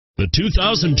The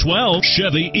 2012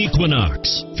 Chevy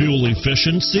Equinox. Fuel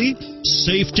efficiency,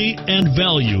 safety, and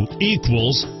value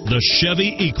equals the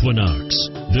Chevy Equinox.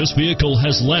 This vehicle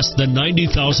has less than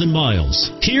 90,000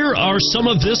 miles. Here are some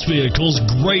of this vehicle's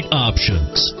great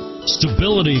options: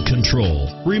 stability control,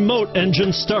 remote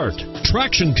engine start,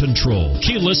 traction control,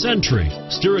 keyless entry,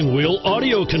 steering wheel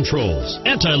audio controls,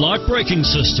 anti-lock braking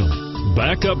system,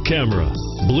 backup camera,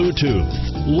 Bluetooth,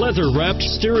 leather-wrapped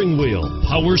steering wheel,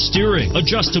 power steering,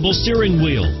 adjustable steering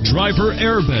wheel, driver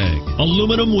airbag,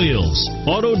 aluminum wheels,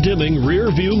 auto-dimming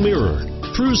rear-view mirror,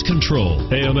 cruise control,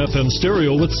 AM/FM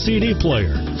stereo with CD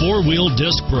player, four-wheel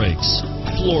disc brakes,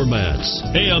 floor mats,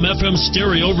 AM/FM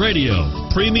stereo radio,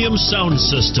 premium sound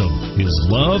system. Is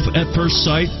love at first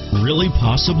sight really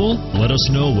possible? Let us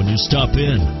know when you stop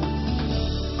in.